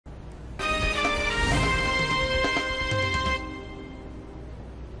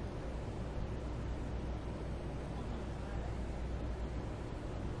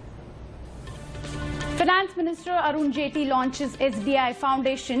Finance Minister Arun Jaitley launches SBI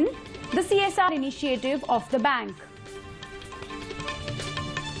Foundation, the CSR initiative of the bank.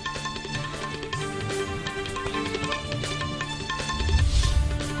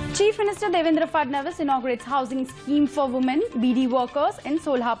 Chief Minister Devendra Fadnavis inaugurates housing scheme for women, Beedi workers in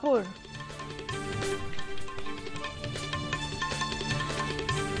Solapur.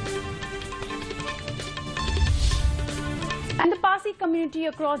 And the Parsi community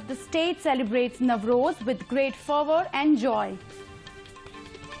across the state celebrates Navros with great fervour and joy.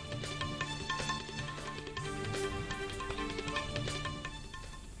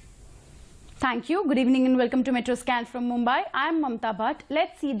 Thank you. Good evening and welcome to Metroscan from Mumbai. I am Mamta Bhatt.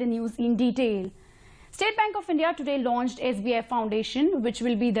 Let's see the news in detail. State Bank of India today launched SBI Foundation, which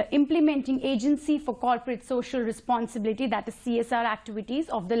will be the implementing agency for corporate social responsibility, that is CSR activities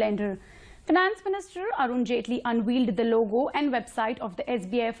of the lender. Finance Minister Arun Jaitley unveiled the logo and website of the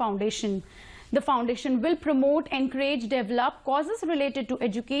SBI Foundation. The foundation will promote, encourage, develop causes related to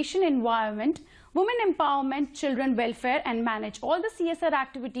education, environment, women empowerment, children welfare and manage all the CSR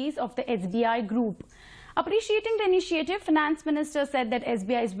activities of the SBI group. Appreciating the initiative, Finance Minister said that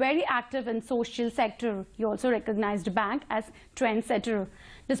SBI is very active in social sector. He also recognized the bank as trendsetter.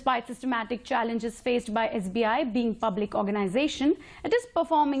 Despite systematic challenges faced by SBI being public organization, it is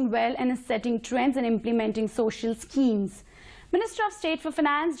performing well and is setting trends and implementing social schemes. Minister of State for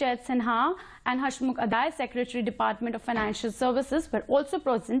Finance Jayat Sinha and Hashmukh Adai, Secretary Department of Financial Services, were also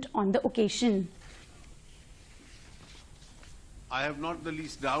present on the occasion. I have not the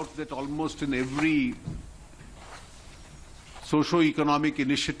least doubt that almost in every socio-economic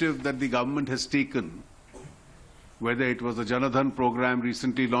initiative that the government has taken, whether it was the Janadhan program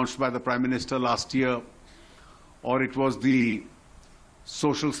recently launched by the Prime Minister last year, or it was the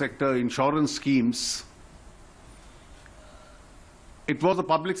social sector insurance schemes, it was the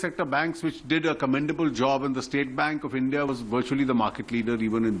public sector banks which did a commendable job, and the State Bank of India was virtually the market leader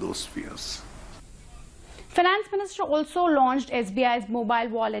even in those spheres. Finance Minister also launched SBI's mobile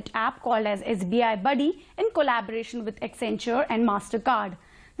wallet app called as SBI Buddy in collaboration with Accenture and MasterCard.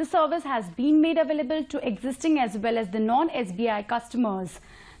 The service has been made available to existing as well as the non-SBI customers.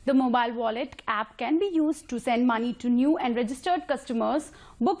 The mobile wallet app can be used to send money to new and registered customers,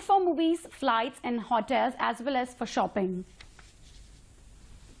 book for movies, flights and hotels as well as for shopping.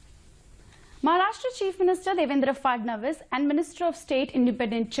 Maharashtra Chief Minister Devendra Fadnavis and Minister of State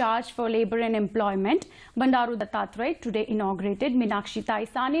Independent Charge for Labour and Employment Bandaru Dattatray today inaugurated Minakshitai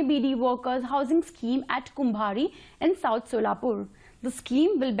Sane Beedi workers housing scheme at Kumbhari in South Solapur. The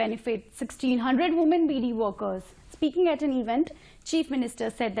scheme will benefit 1,600 women Beedi workers. Speaking at an event, Chief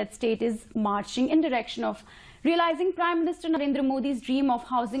Minister said that state is marching in direction of realizing Prime Minister Narendra Modi's dream of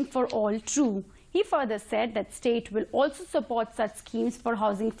housing for all true. He further said that state will also support such schemes for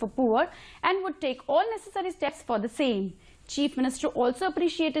housing for poor and would take all necessary steps for the same. Chief Minister also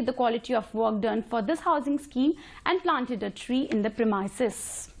appreciated the quality of work done for this housing scheme and planted a tree in the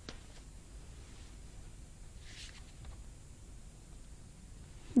premises.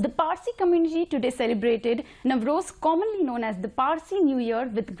 The Parsi community today celebrated Navros, commonly known as the Parsi New Year,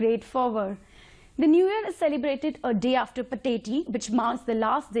 with great fervour. The New Year is celebrated a day after Pateti, which marks the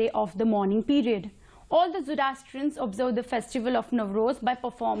last day of the mourning period. All the Zoroastrians observe the festival of Navros by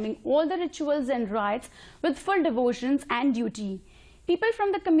performing all the rituals and rites with full devotions and duty. People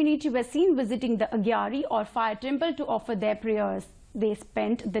from the community were seen visiting the Agyari or fire temple to offer their prayers. They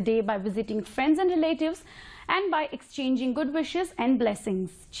spent the day by visiting friends and relatives and by exchanging good wishes and blessings.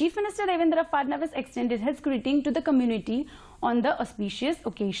 Chief Minister Devendra Fadnavis extended his greeting to the community on the auspicious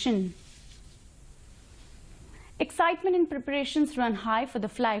occasion. Excitement and preparations run high for the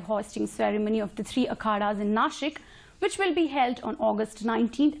flag hoisting ceremony of the three akhadas in Nashik, which will be held on August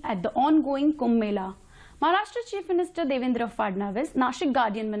 19th at the ongoing Kumbh Mela. Maharashtra Chief Minister Devendra Fadnavis, Nashik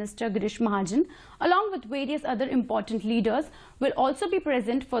Guardian Minister Girish Mahajan, along with various other important leaders, will also be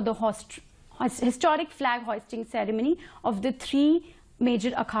present for the historic flag hoisting ceremony of the three major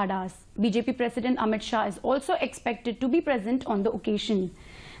akhadas. BJP President Amit Shah is also expected to be present on the occasion.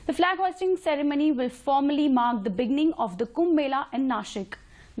 The flag hoisting ceremony will formally mark the beginning of the Kumbh Mela in Nashik.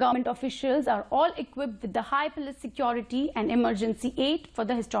 Government officials are all equipped with the high police security and emergency aid for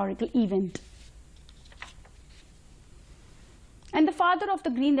the historical event. And the father of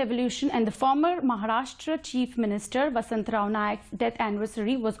the Green Revolution and the former Maharashtra Chief Minister Vasantrao Naik's death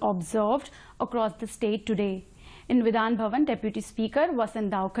anniversary was observed across the state today. In Vidhan Bhavan, Deputy Speaker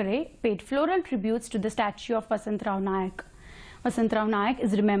Vasantrao Naik paid floral tributes to the statue of Vasantrao Naik. Vasantrao Naik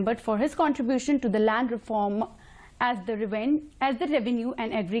is remembered for his contribution to the land reform as the Revenue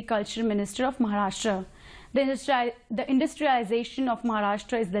and Agriculture Minister of Maharashtra. The industrialization of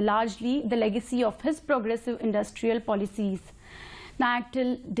Maharashtra is largely the legacy of his progressive industrial policies. Naik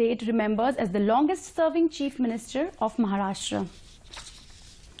till date remembers as the longest-serving Chief Minister of Maharashtra.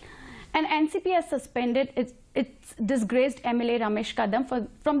 And NCP has suspended its disgraced MLA Ramesh Kadam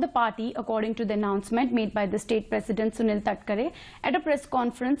from the party, according to the announcement made by the state president Sunil Tatkare at a press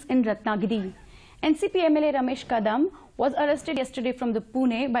conference in Ratnagiri. NCP MLA Ramesh Kadam was arrested yesterday from the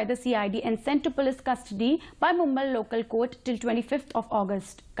Pune by the CID and sent to police custody by Mumbai local court till 25th of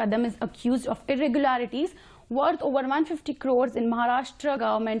August. Kadam is accused of irregularities worth over 150 crores in Maharashtra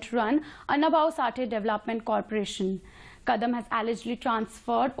government-run Anubhav Sate Development Corporation. Kadam has allegedly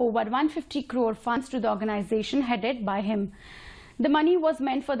transferred over 150 crore funds to the organization headed by him. The money was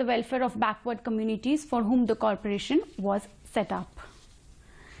meant for the welfare of backward communities for whom the corporation was set up.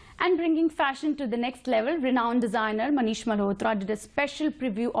 And bringing fashion to the next level, renowned designer Manish Malhotra did a special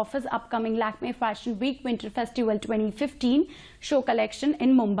preview of his upcoming Lakme Fashion Week Winter Festival 2015 show collection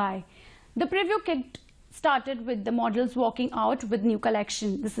in Mumbai. The preview started with the models walking out with new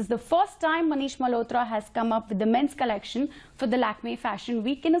collection. This is the first time Manish Malhotra has come up with the men's collection for the Lakme Fashion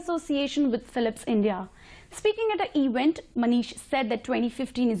Week in association with Philips India. Speaking at an event, Manish said that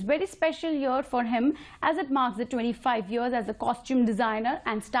 2015 is a very special year for him as it marks the 25 years as a costume designer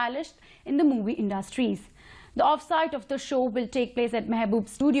and stylist in the movie industries. The offsite of the show will take place at Mehboob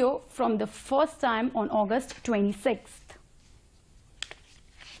Studio from the first time on August 26th.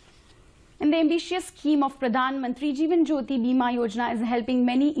 And the ambitious scheme of Pradhan Mantri Jyoti Bima Yojna is helping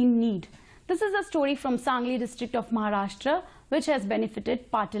many in need. This is a story from Sangli district of Maharashtra, which has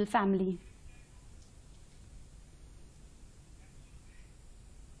benefited Patil family.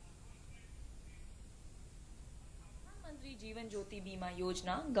 Jeevan Jyoti Bima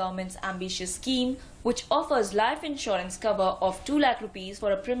Yojna, government's ambitious scheme, which offers life insurance cover of 2 lakh rupees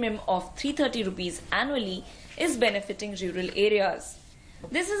for a premium of 330 rupees annually, is benefiting rural areas.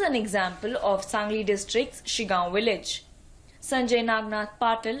 This is an example of Sangli district's Shigaon village. Sanjay Nagnath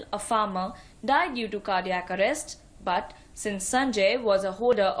Patil, a farmer, died due to cardiac arrest, but since Sanjay was a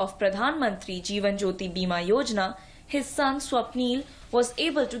holder of Pradhan Mantri Jeevan Jyoti Bima Yojna, his son Swapnil was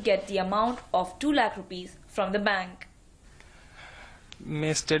able to get the amount of 2 lakh rupees from the bank.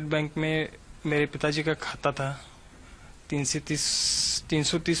 मैं state bank में मेरे पिताजी का खाता था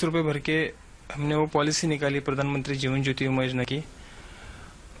 330 रुपये भर के हमने वो पॉलिसी निकाली प्रधानमंत्री जीवन ज्योति बीमा योजना की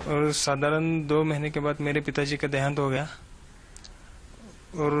और साधारण 2 महीने के बाद मेरे पिताजी का देहांत हो गया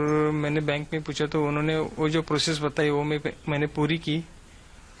और मैंने बैंक में पूछा तो उन्होंने वो जो प्रोसेस बताई वो मैंने पूरी की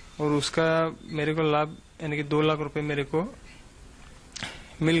और उसका मेरे को लाभ यानी कि 2 लाख रुपए मेरे को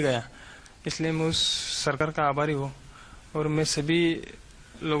मिल गया। इसलिए मैं उस सरकार का आभारी हूँ और मैं सभी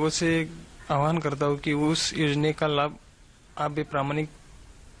लोगों से आह्वान करता हूँ कि उस योजना का लाभ आप भी प्रामाणिक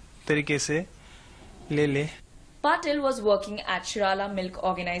तरीके से ले लें। Patil was working at Shirala Milk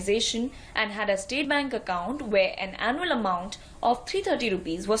Organization and had a state bank account where an annual amount of 330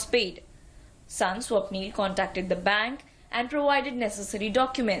 rupees was paid. Son Swapnil contacted the bank and provided necessary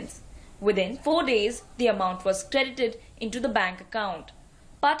documents. Within 4 days, the amount was credited into the bank account.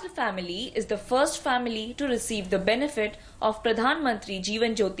 Patil family is the first family to receive the benefit of Pradhan Mantri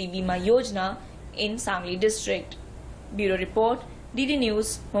Jeevan Jyoti Bima Yojna in Sangli district. Bureau Report, DD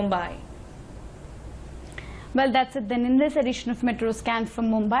News, Mumbai. Well, that's it then in this edition of Metroscan from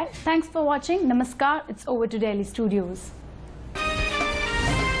Mumbai. Thanks for watching. Namaskar. It's over to Delhi studios.